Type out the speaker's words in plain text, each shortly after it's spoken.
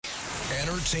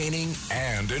entertaining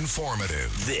and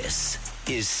informative. This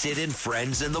is Sid and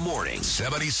Friends in the Morning.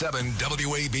 77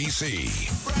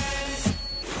 WABC.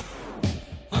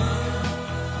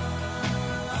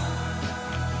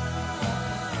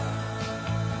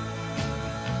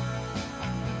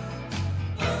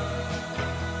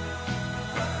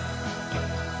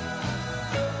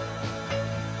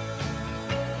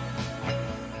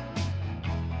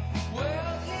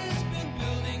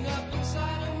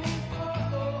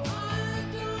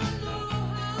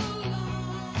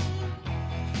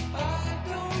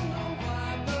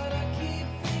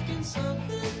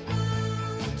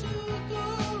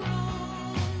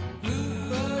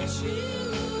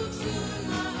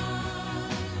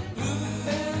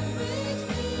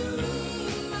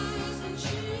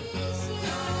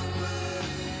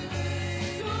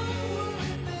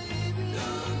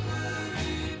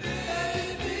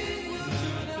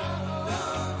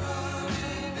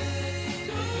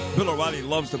 Bill O'Reilly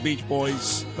loves the Beach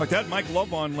Boys. In fact, I had Mike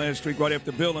Love on last week right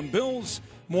after Bill. And Bill's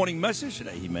morning message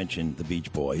today, he mentioned the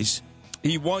Beach Boys.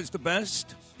 He was the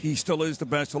best. He still is the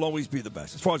best. He'll always be the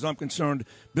best. As far as I'm concerned,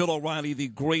 Bill O'Reilly, the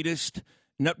greatest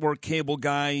network cable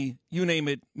guy, you name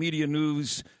it, media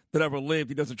news that ever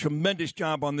lived. He does a tremendous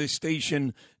job on this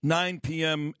station, 9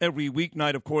 p.m. every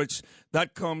weeknight, of course.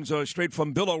 That comes straight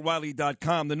from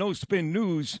BillO'Reilly.com. The No Spin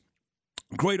News.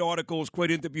 Great articles, great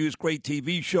interviews, great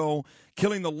TV show.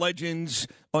 Killing the Legends,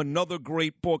 another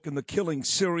great book in the Killing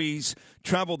series.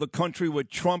 Traveled the country with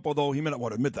Trump, although he may not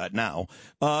want to admit that now,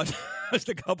 just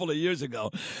a couple of years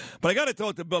ago. But I got to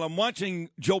talk to Bill. I'm watching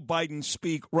Joe Biden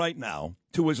speak right now.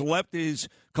 To his left is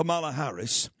Kamala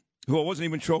Harris, who I wasn't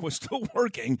even sure was still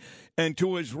working. And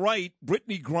to his right,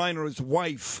 Brittany Griner's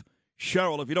wife,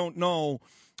 Cheryl. If you don't know,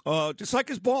 just like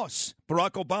his boss,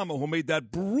 Barack Obama, who made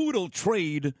that brutal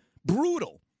trade.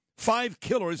 Brutal. 5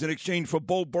 killers in exchange for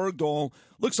Bo Bergdahl.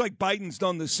 Looks like Biden's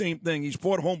done the same thing. He's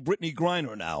brought home Brittany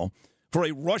Griner now for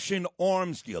a Russian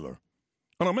arms dealer.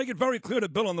 And I'll make it very clear to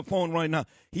Bill on the phone right now.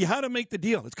 He had to make the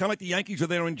deal. It's kind of like the Yankees are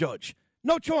there and Judge.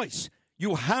 No choice.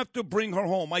 You have to bring her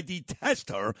home. I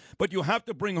detest her, but you have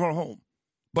to bring her home.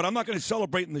 But I'm not going to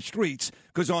celebrate in the streets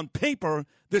because on paper,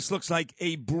 this looks like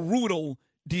a brutal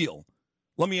deal.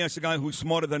 Let me ask the guy who's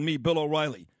smarter than me, Bill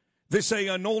O'Reilly. This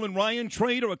a Nolan Ryan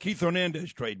trade or a Keith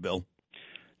Hernandez trade, Bill?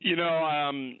 You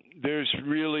know, there's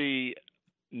really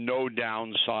no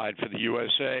downside for the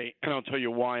USA, and I'll tell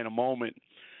you why in a moment.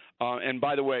 And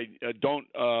by the way, don't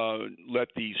let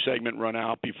the segment run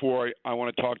out before I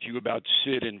want to talk to you about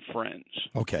Sid and Friends.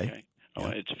 Okay. Yeah.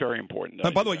 It's very important.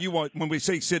 By the way, when we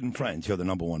say Sid and Friends, you're the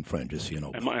number one friend, just so you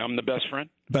know. I'm the best friend?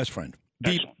 Best friend.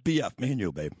 BF, me and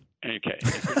you, babe. Okay. I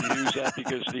couldn't use that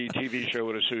because the TV show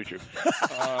would have sued you.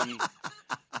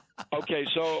 Okay,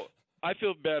 so I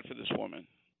feel bad for this woman.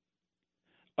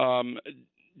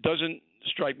 Doesn't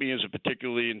strike me as a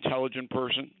particularly intelligent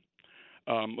person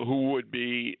who would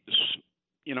be,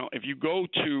 you know, if you go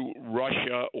to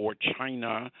Russia or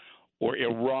China or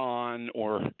Iran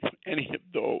or any of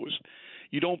those,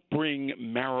 you don't bring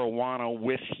marijuana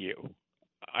with you.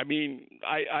 I mean,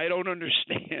 I don't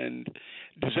understand.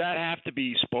 Does that have to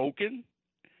be spoken?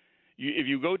 If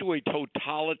you go to a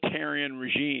totalitarian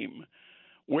regime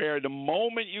where the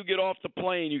moment you get off the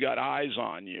plane, you got eyes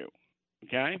on you,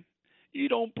 okay? You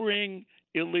don't bring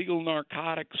illegal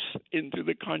narcotics into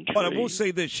the country. But I will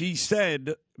say this. She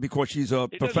said, because she's a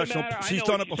professional, she's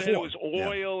done it before. It was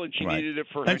oil, and she needed it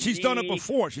for her And she's done it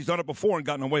before. She's done it before and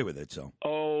gotten away with it. So.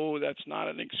 Oh, that's not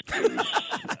an excuse.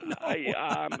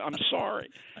 I'm sorry.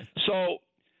 So,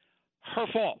 her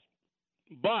fault.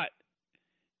 But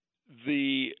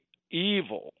the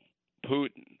evil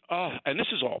Putin, and this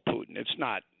is all Putin. It's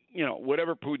not, you know,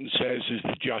 whatever Putin says is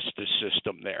the justice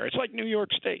system there. It's like New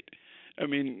York State. I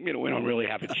mean, you know, we don't really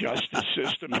have a justice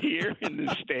system here in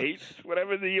the States.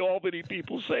 Whatever the Albany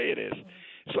people say it is.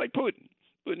 It's like Putin.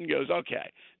 Putin goes,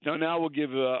 okay, now we'll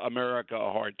give America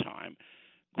a hard time.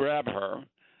 Grab her,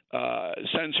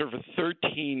 sentence her for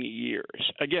 13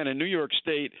 years. Again, in New York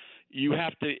State, you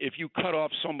have to, if you cut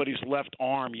off somebody's left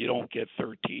arm, you don't get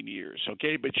 13 years,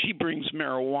 okay? But she brings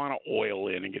marijuana oil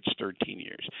in and gets 13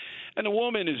 years. And the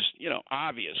woman is, you know,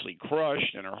 obviously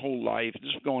crushed in her whole life.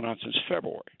 This is going on since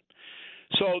February.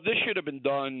 So this should have been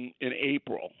done in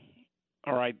April,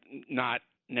 all right, not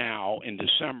now in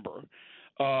December.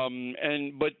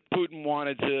 But Putin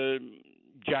wanted to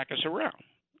jack us around.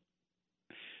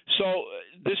 So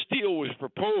this deal was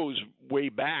proposed way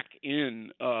back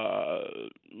in,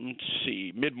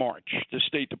 mid-March. The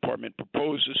State Department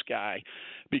proposed this guy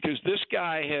because this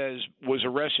guy was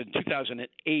arrested in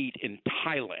 2008 in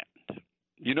Thailand.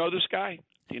 You know this guy?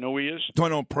 Do you know who he is?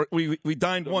 Don't know. We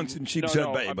dined once in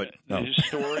Sheepshead Bay, but no. His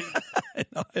story.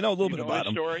 I know a little bit about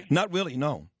him. Story? Not really.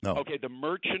 No. Okay, the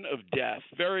Merchant of Death,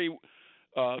 very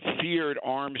feared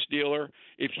arms dealer.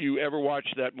 If you ever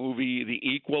watched that movie, The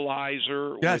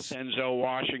Equalizer, yes. with Denzel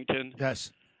Washington.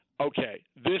 Yes. Okay,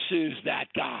 this is that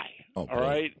guy. Oh, all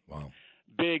right. Wow.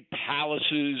 Big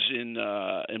palaces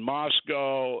in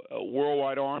Moscow, a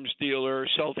worldwide arms dealer,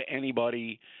 sell to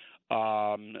anybody.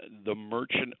 The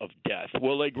Merchant of Death.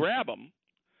 Well, they grab him.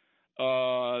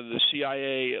 The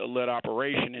CIA-led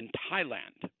operation in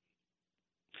Thailand,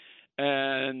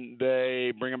 and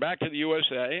they bring him back to the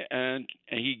USA, and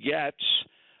he gets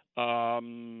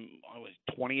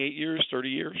 28 years, 30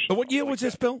 years. But what year was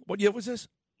this, Bill? What year was this?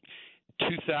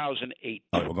 2008.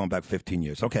 Oh, we're going back 15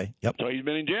 years. Okay. Yep. So he's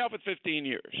been in jail for 15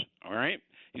 years. All right.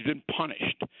 He's been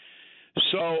punished.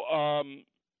 So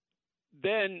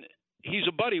then he's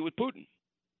a buddy with Putin.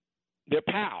 They're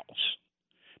pals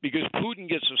because Putin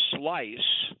gets a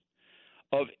slice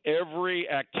of every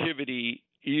activity,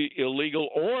 illegal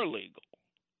or legal,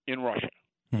 in Russia.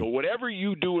 So whatever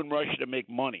you do in Russia to make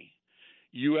money,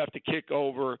 you have to kick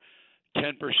over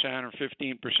 10% or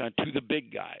 15% to the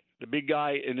big guy. The big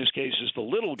guy, in this case, is the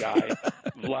little guy,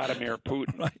 Vladimir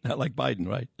Putin. Right, not like Biden,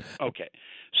 right? Okay.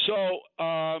 So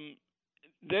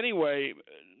anyway,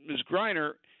 Ms.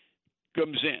 Griner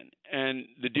comes in, and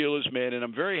the deal is made, and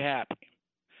I'm very happy.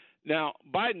 Now,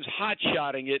 Biden's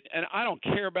hot-shotting it, and I don't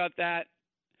care about that.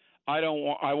 I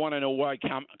want to know why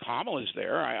Kamala's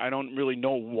there. I don't really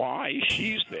know why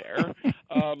she's there,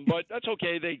 but that's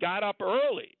okay. They got up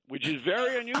early, which is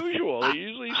very unusual. They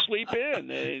usually sleep in.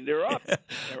 They're up.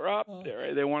 They're up.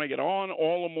 They want to get on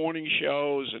all the morning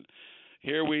shows, and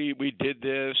here we did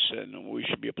this, and we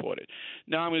should be applauded.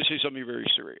 Now I'm going to say something very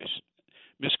serious.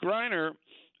 Ms. Griner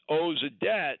owes a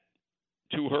debt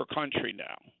to her country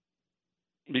now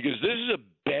because this is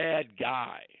a bad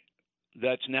guy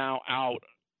that's now out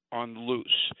on the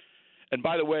loose. And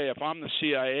by the way, if I'm the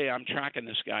CIA, I'm tracking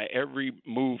this guy every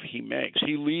move he makes.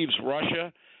 He leaves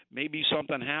Russia, maybe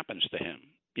something happens to him.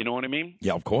 You know what I mean?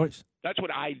 Yeah, of course. That's what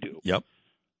I do. Yep.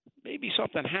 Maybe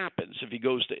something happens if he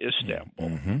goes to Istanbul.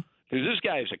 Mm-hmm. Because this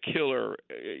guy is a killer,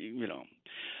 you know.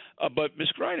 But Ms.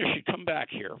 Griner should come back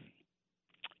here,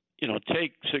 you know,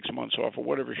 take 6 months off or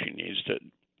whatever she needs to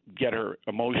get her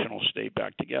emotional state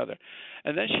back together.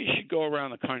 And then she should go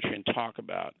around the country and talk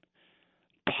about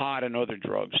pot and other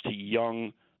drugs to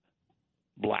young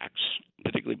blacks,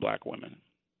 particularly black women.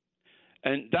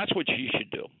 And that's what she should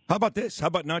do. How about this? How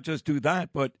about not just do that,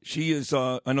 but she is,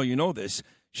 I know you know this,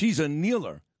 she's a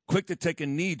kneeler, quick to take a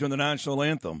knee during the national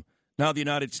anthem. Now the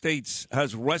United States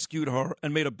has rescued her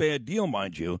and made a bad deal,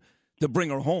 mind you, to bring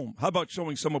her home. How about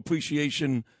showing some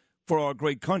appreciation for our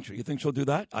great country? You think she'll do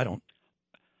that? I don't.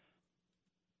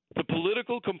 The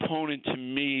political component to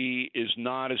me is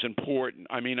not as important.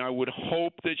 I mean, I would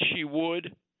hope that she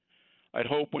would. I'd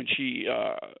hope when she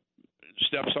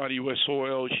steps on U.S.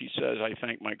 soil, she says, I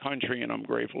thank my country and I'm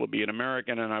grateful to be an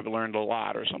American and I've learned a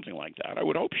lot or something like that. I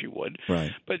would hope she would.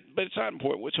 Right. But it's not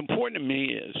important. What's important to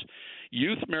me is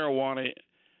youth marijuana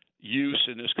use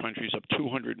in this country is up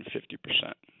 250%.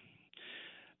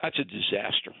 That's a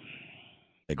disaster.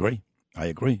 I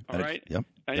agree. All right? Yep.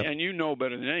 And you know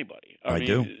better than anybody. I mean,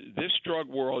 do. This drug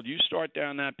world, you start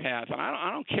down that path, and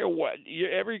I don't care what.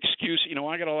 Every excuse, you know,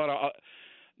 I got a lot of,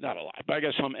 not a lot, but I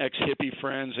got some ex-hippie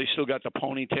friends. They still got the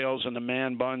ponytails and the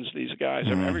man buns, these guys.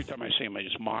 Every time I see them, I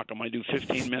just mock them. I do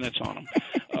 15 minutes on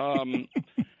them.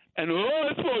 And,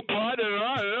 I smoke pot and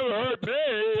it never hurt me.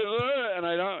 And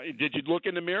I don't. Did you look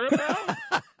in the mirror, pal?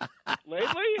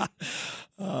 Lately?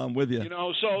 I'm with you. You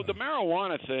know, so the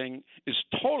marijuana thing is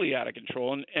totally out of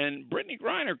control, and Brittany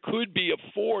Griner could be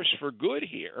a force for good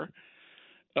here.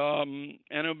 And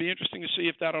it'll be interesting to see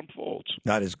if that unfolds.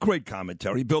 That is great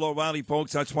commentary. Bill O'Reilly,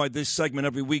 folks, that's why this segment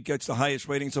every week gets the highest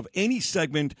ratings of any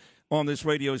segment on this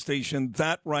radio station.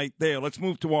 That right there. Let's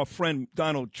move to our friend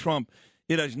Donald Trump.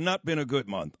 It has not been a good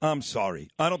month. I'm sorry.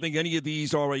 I don't think any of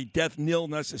these are a death knell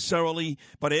necessarily,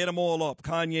 but add them all up.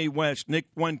 Kanye West, Nick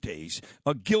Fuentes,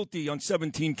 are guilty on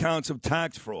 17 counts of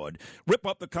tax fraud. Rip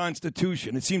up the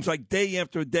Constitution. It seems like day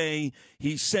after day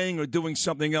he's saying or doing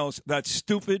something else that's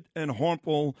stupid and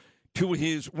harmful to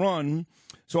his run.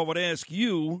 So I would ask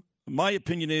you, my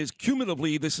opinion is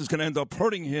cumulatively this is going to end up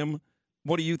hurting him.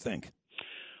 What do you think?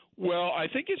 Well, I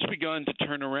think it's begun to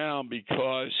turn around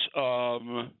because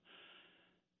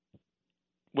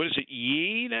what is it,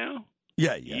 Yee now?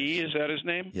 Yeah, yes. Yee, is that his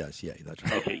name? Yes, yeah, that's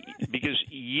right. Okay, because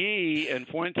Yee and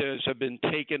Fuentes have been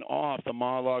taken off the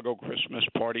Mar-a-Lago Christmas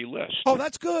party list. Oh,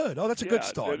 that's good. Oh, that's a good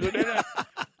start.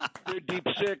 They're their deep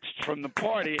sixth from the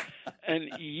party, and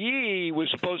Yee was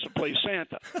supposed to play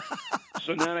Santa.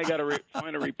 So now I got to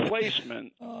find a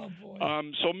replacement. Oh,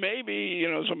 boy. So maybe,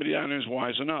 somebody down there is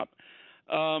wising up.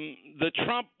 The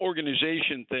Trump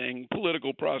organization thing,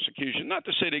 political prosecution, not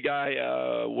to say the guy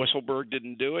Weisselberg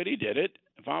didn't do it. He did it.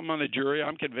 If I'm on the jury,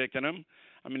 I'm convicting him.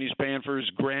 I mean, he's paying for his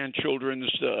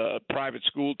grandchildren's private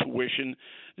school tuition,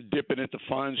 dipping at the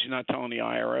funds. He's not telling the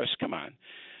IRS. Come on.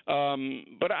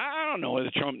 But I don't know whether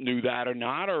Trump knew that or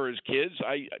not, or his kids.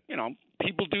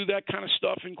 People do that kind of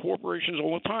stuff in corporations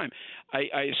all the time.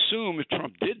 I assume if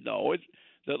Trump did know it,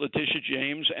 that Letitia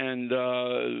James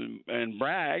and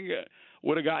Bragg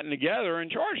would have gotten together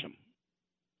and charged him.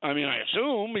 I mean, I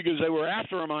assume because they were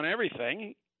after him on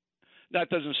everything. That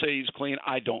doesn't say he's clean.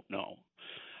 I don't know.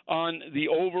 On the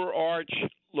overarch,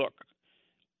 look,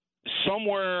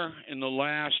 somewhere in the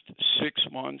last 6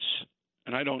 months,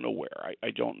 and I don't know where, I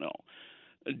don't know,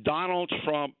 Donald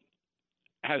Trump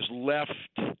has left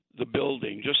the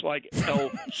building, just like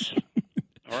Elvis.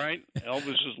 All right? Elvis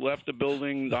has left the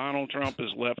building. Donald Trump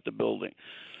has left the building.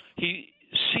 He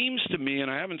seems to me, and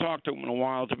I haven't talked to him in a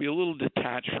while, to be a little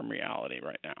detached from reality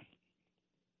right now.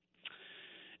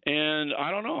 And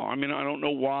I don't know. I mean, I don't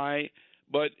know why,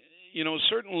 but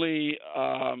certainly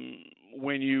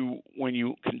when you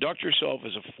conduct yourself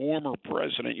as a former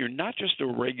president, you're not just a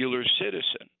regular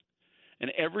citizen,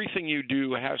 and everything you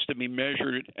do has to be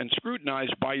measured and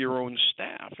scrutinized by your own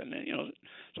staff. And then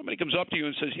somebody comes up to you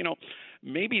and says,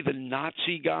 maybe the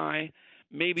Nazi guy.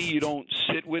 Maybe you don't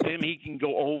sit with him. He can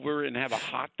go over and have a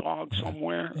hot dog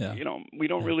somewhere. Yeah. We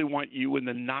don't really want you and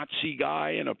the Nazi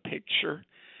guy in a picture.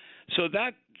 So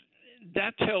that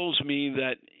tells me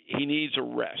that he needs a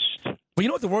rest. But you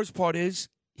know what the worst part is?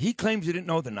 He claims you didn't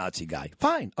know the Nazi guy.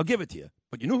 Fine, I'll give it to you.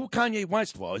 But you knew who Kanye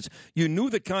West was. You knew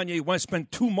that Kanye West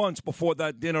spent 2 months before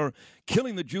that dinner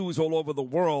killing the Jews all over the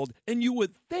world. And you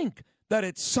would think that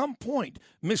at some point,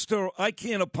 Mr. I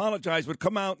Can't Apologize would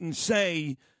come out and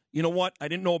say, you know what, I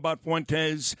didn't know about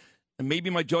Fuentes, and maybe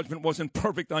my judgment wasn't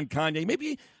perfect on Kanye.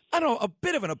 Maybe, I don't know, a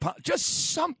bit of an apology,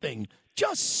 just something.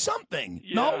 Yeah,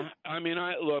 No? I mean,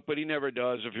 look, but he never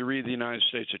does. If you read The United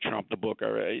States of Trump, the book,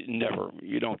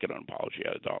 you don't get an apology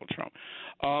out of Donald Trump.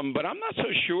 But I'm not so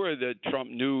sure that Trump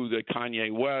knew that Kanye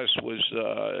West was,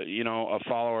 a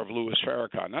follower of Louis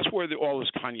Farrakhan. That's where all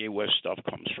this Kanye West stuff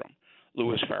comes from,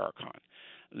 Louis Farrakhan,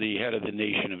 the head of the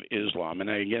Nation of Islam. And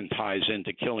that, again, ties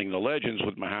into killing the legends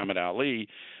with Muhammad Ali,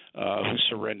 who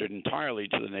surrendered entirely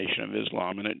to the Nation of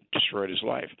Islam, and it destroyed his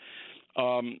life.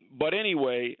 But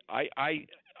anyway, I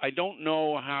don't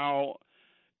know how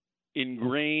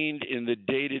ingrained in the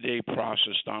day-to-day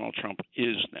process Donald Trump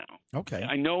is now. Okay.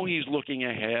 I know he's looking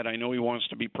ahead. I know he wants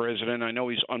to be president. I know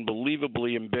he's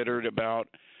unbelievably embittered about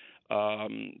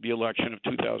the election of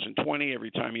 2020.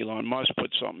 Every time Elon Musk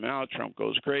puts something out, Trump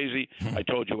goes crazy. I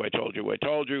told you.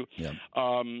 Yeah.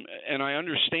 And I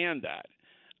understand that.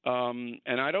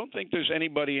 And I don't think there's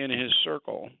anybody in his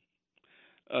circle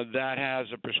that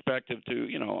has a perspective to,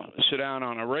 sit down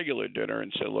on a regular dinner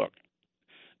and say, look,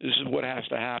 this is what has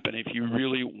to happen if you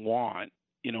really want,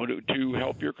 to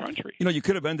help your country. You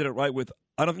could have ended it right with,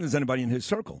 I don't think there's anybody in his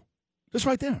circle. Just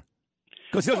right there.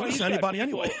 Because he doesn't listen to anybody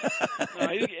anyway.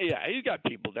 He's got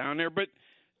people down there. But,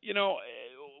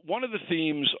 one of the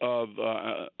themes of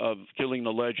Killing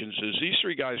the Legends is these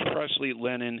three guys, Presley,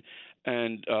 Lenin,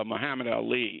 and Muhammad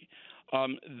Ali,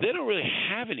 they don't really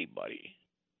have anybody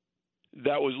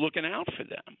that was looking out for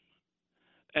them.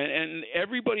 And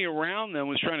everybody around them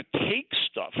was trying to take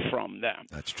stuff from them.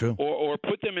 That's true. Or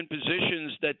put them in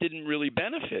positions that didn't really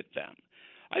benefit them.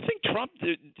 I think Trump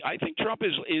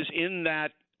is in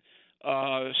that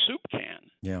soup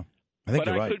can. Yeah. I think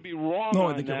you're right. I could be wrong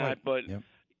on that, right. But yep.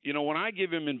 When I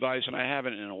give him advice, and I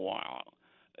haven't in a while,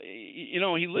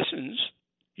 he listens.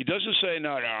 He doesn't say,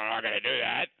 no, I'm not going to do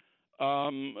that.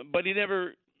 But he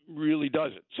never really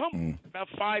does it. About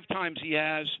 5 times he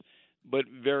has, but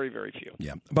very, very few.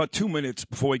 Yeah. About 2 minutes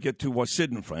before we get to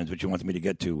Sid and Friends, which you wanted me to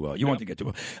get to. Want to get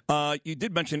to. You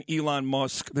did mention Elon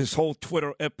Musk, this whole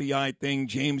Twitter FBI thing,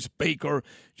 James Baker.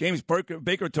 James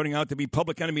Baker turning out to be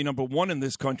public enemy number 1 in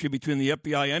this country between the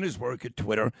FBI and his work at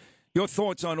Twitter. Your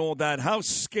thoughts on all that? How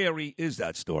scary is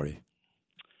that story?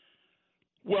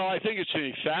 Well, I think it's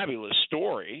a fabulous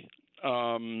story, but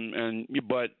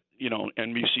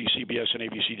NBC, CBS, and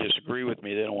ABC disagree with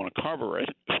me. They don't want to cover it.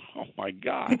 Oh my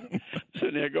God!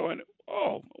 So they're going,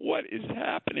 "Oh, what is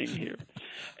happening here?"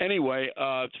 Anyway,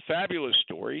 it's a fabulous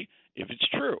story if it's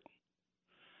true.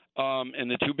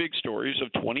 And the 2 big stories of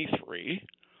 23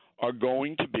 are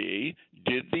going to be: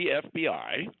 did the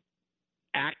FBI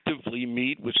actively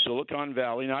meet with Silicon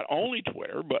Valley, not only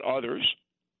Twitter but others?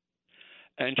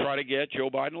 and try to get Joe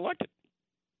Biden elected?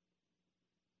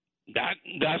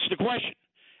 That's the question.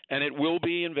 And it will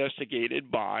be investigated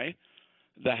by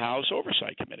the House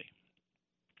Oversight Committee.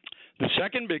 The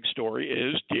second big story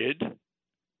is, did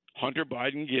Hunter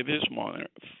Biden give his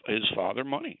father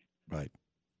money? Right.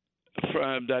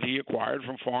 That he acquired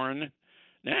from foreign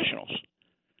nationals.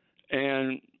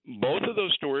 And both of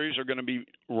those stories are going to be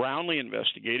roundly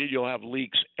investigated. You'll have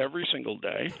leaks every single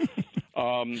day.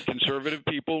 Conservative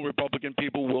people, Republican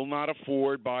people will not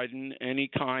afford Biden any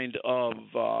kind of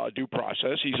due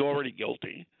process. He's already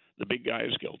guilty. The big guy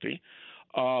is guilty.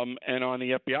 And on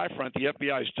the FBI front, the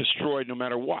FBI is destroyed no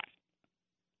matter what.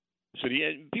 So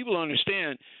people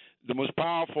understand the most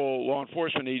powerful law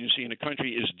enforcement agency in the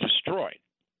country is destroyed.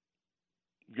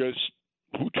 Because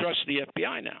who trusts the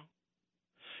FBI now?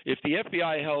 If the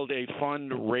FBI held a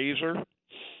fundraiser,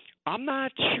 I'm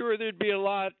not sure there'd be a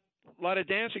lot of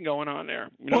dancing going on there.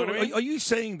 You know what I mean? Are you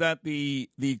saying that the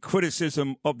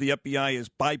criticism of the FBI is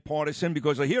bipartisan?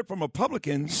 Because I hear it from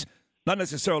Republicans, not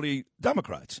necessarily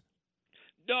Democrats.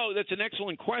 No, that's an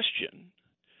excellent question.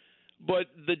 But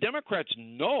the Democrats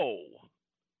know,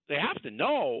 they have to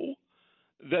know,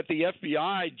 that the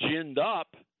FBI ginned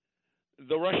up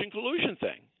the Russian collusion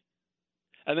thing.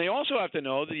 And they also have to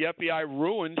know that the FBI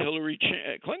ruined Hillary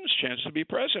Clinton's chance to be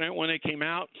president when they came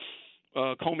out.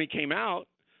 Comey came out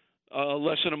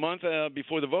less than a month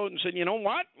before the vote and said, you know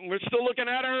what? We're still looking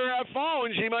at her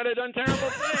phone. She might have done terrible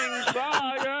things.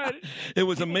 God. It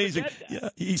was amazing. Yeah,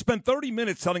 he spent 30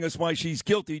 minutes telling us why she's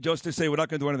guilty just to say we're not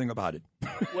going to do anything about it.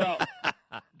 Well,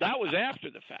 that was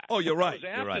after the fact. Oh, you're right.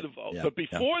 That was after the vote. Yeah. But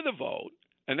before the vote,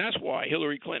 and that's why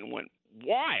Hillary Clinton went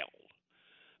wild.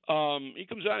 He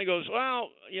comes out and he goes, well,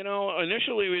 you know,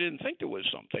 initially we didn't think there was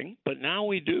something, but now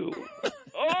we do.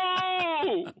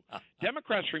 Oh!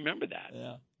 Democrats remember that.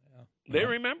 Yeah. They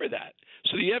remember that.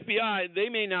 So the FBI, they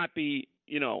may not be,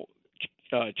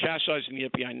 chastising the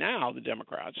FBI now, the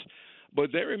Democrats,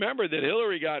 but they remember that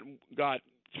Hillary got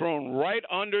thrown right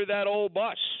under that old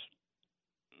bus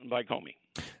by Comey.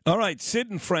 All right, Sid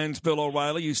and Friends, Bill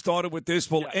O'Reilly, you started with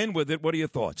this. We'll end with it. What are your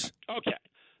thoughts? Okay.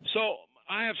 So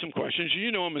I have some questions.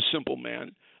 You know I'm a simple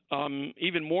man,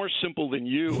 even more simple than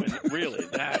you, and really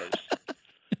that is.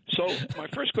 So my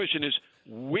first question is,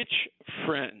 which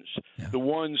friends? The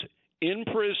ones in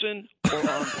prison or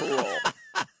on parole?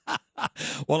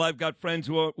 Well, I've got friends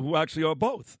who actually are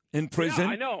both in prison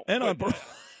I know. and on parole.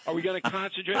 Are we going to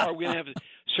concentrate? Are we going to have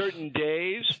certain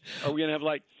days? Are we going to have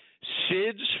like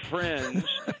Sid's friends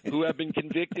who have been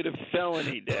convicted of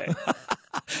felony day?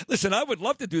 Listen, I would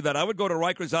love to do that. I would go to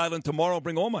Rikers Island tomorrow,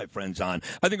 bring all my friends on.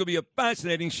 I think it'll be a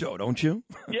fascinating show, don't you?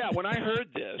 Yeah, when I heard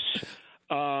this,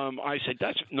 I said,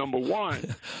 that's number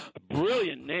one, a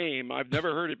brilliant name. I've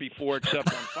never heard it before except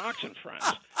on Fox and Friends.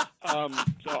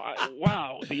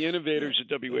 Wow, the innovators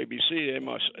at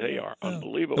WABC, they are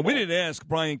unbelievable. We didn't ask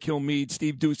Brian Kilmeade,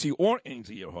 Steve Ducey, or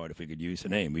Ainsley Earhart if we could use the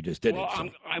name. We just did well, it. So.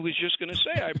 I was just going to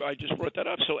say, I just brought that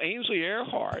up. So Ainsley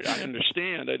Earhart, I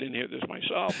understand. I didn't hear this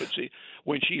myself. But see,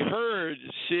 when she heard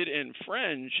Sid and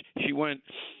Friends, she went,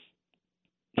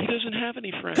 he doesn't have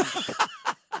any friends.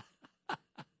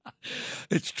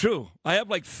 It's true. I have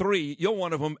like three. You're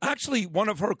one of them. Actually, one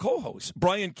of her co-hosts,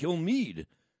 Brian Kilmeade,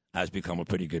 has become a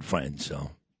pretty good friend.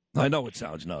 So I know it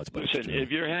sounds nuts, but listen, it's true.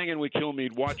 if you're hanging with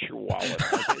Kilmeade, watch your wallet.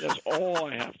 Okay, that's all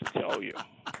I have to tell you.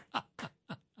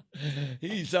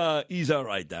 He's all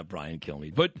right, that Brian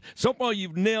Kilmeade. But so far,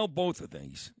 you've nailed both of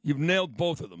these. You've nailed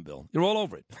both of them, Bill. You're all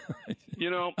over it.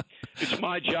 It's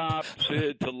my job,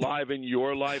 Sid, to liven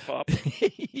your life up.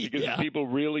 Because if people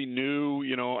really knew,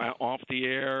 off the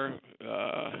air,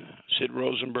 Sid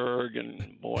Rosenberg,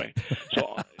 and boy.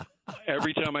 So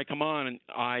every time I come on,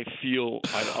 I feel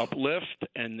I uplift,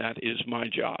 and that is my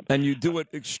job. And you do it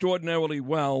extraordinarily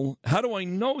well. How do I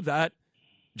know that?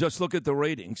 Just look at the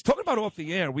ratings. Talking about off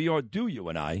the air, we are due, you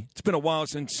and I. It's been a while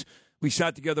since we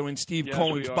sat together in Steve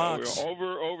Cohen's box.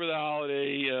 We're over the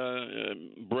holiday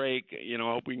break.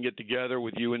 Hope we can get together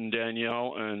with you and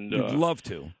Danielle. And You'd love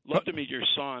to. Love to meet your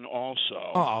son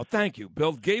also. Oh, thank you,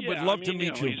 Bill. Gabe would love to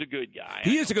meet you. He's a good guy.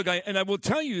 He is a good guy. And I will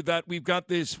tell you that we've got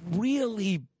this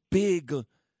really big,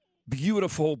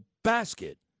 beautiful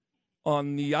basket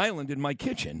on the island in my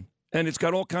kitchen. And it's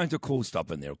got all kinds of cool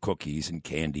stuff in there, cookies and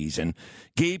candies. And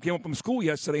Gabe came up from school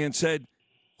yesterday and said,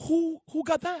 who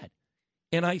got that?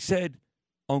 And I said,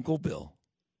 Uncle Bill.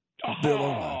 Oh. Bill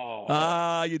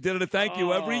O'Reilly. You did it. Thank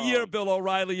you. Every year, Bill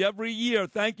O'Reilly. Every year.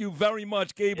 Thank you very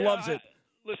much. Gabe loves it.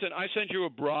 Listen, I sent you a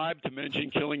bribe to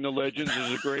mention Killing the Legends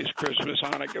as a Grace Christmas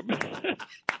Hanukkah.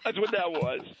 That's what that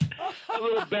was. A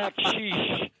little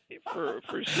backsheesh for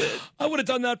Sid. I would have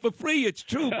done that for free. It's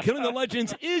true. Killing the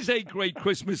Legends is a great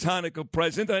Christmas Hanukkah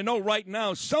present. I know right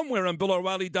now, somewhere on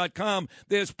BillO'Reilly.com,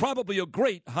 there's probably a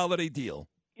great holiday deal.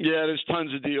 Yeah, there's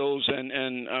tons of deals,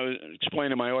 and I was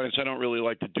explaining to my audience, I don't really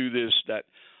like to do this, that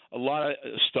a lot of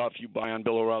stuff you buy on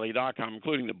BillO'Reilly.com,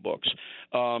 including the books,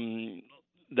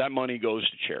 that money goes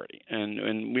to charity,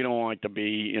 and we don't like to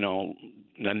be,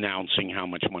 announcing how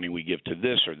much money we give to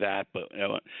this or that, but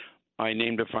I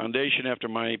named a foundation after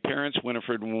my parents,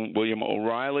 Winifred and William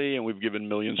O'Reilly, and we've given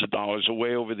millions of dollars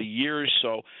away over the years,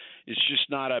 so it's just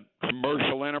not a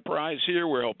commercial enterprise here.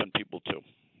 We're helping people, too.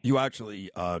 You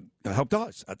actually helped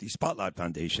us at the Spotlight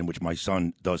Foundation, which my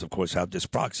son does, of course, have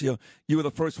dyspraxia. You were the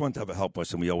first one to ever help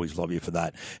us, and we always love you for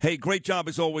that. Hey, great job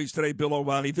as always today, Bill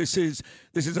O'Reilly. This is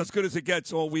as good as it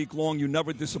gets all week long. You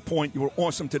never disappoint. You were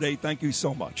awesome today. Thank you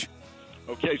so much.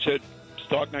 Okay, Sid. Let's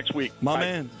talk next week. My Bye.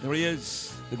 man, there he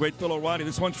is, the great Bill O'Reilly.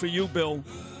 This one's for you, Bill.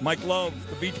 Mike Love,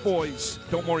 the Beach Boys.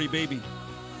 Don't worry, baby.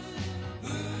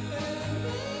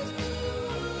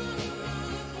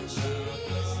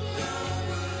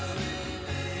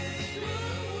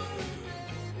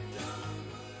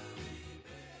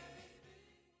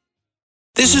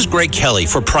 This is Greg Kelly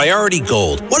for Priority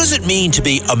Gold. What does it mean to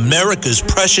be America's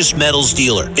precious metals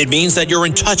dealer? It means that you're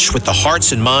in touch with the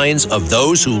hearts and minds of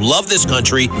those who love this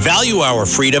country, value our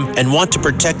freedom, and want to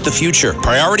protect the future.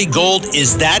 Priority Gold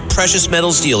is that precious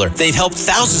metals dealer. They've helped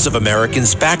thousands of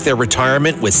Americans back their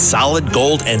retirement with solid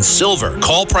gold and silver.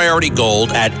 Call Priority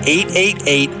Gold at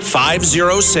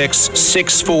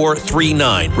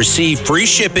 888-506-6439. Receive free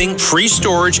shipping, free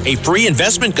storage, a free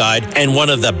investment guide, and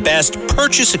one of the best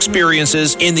purchase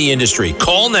experiences in the industry.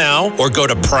 Call now or go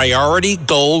to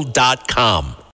PriorityGold.com.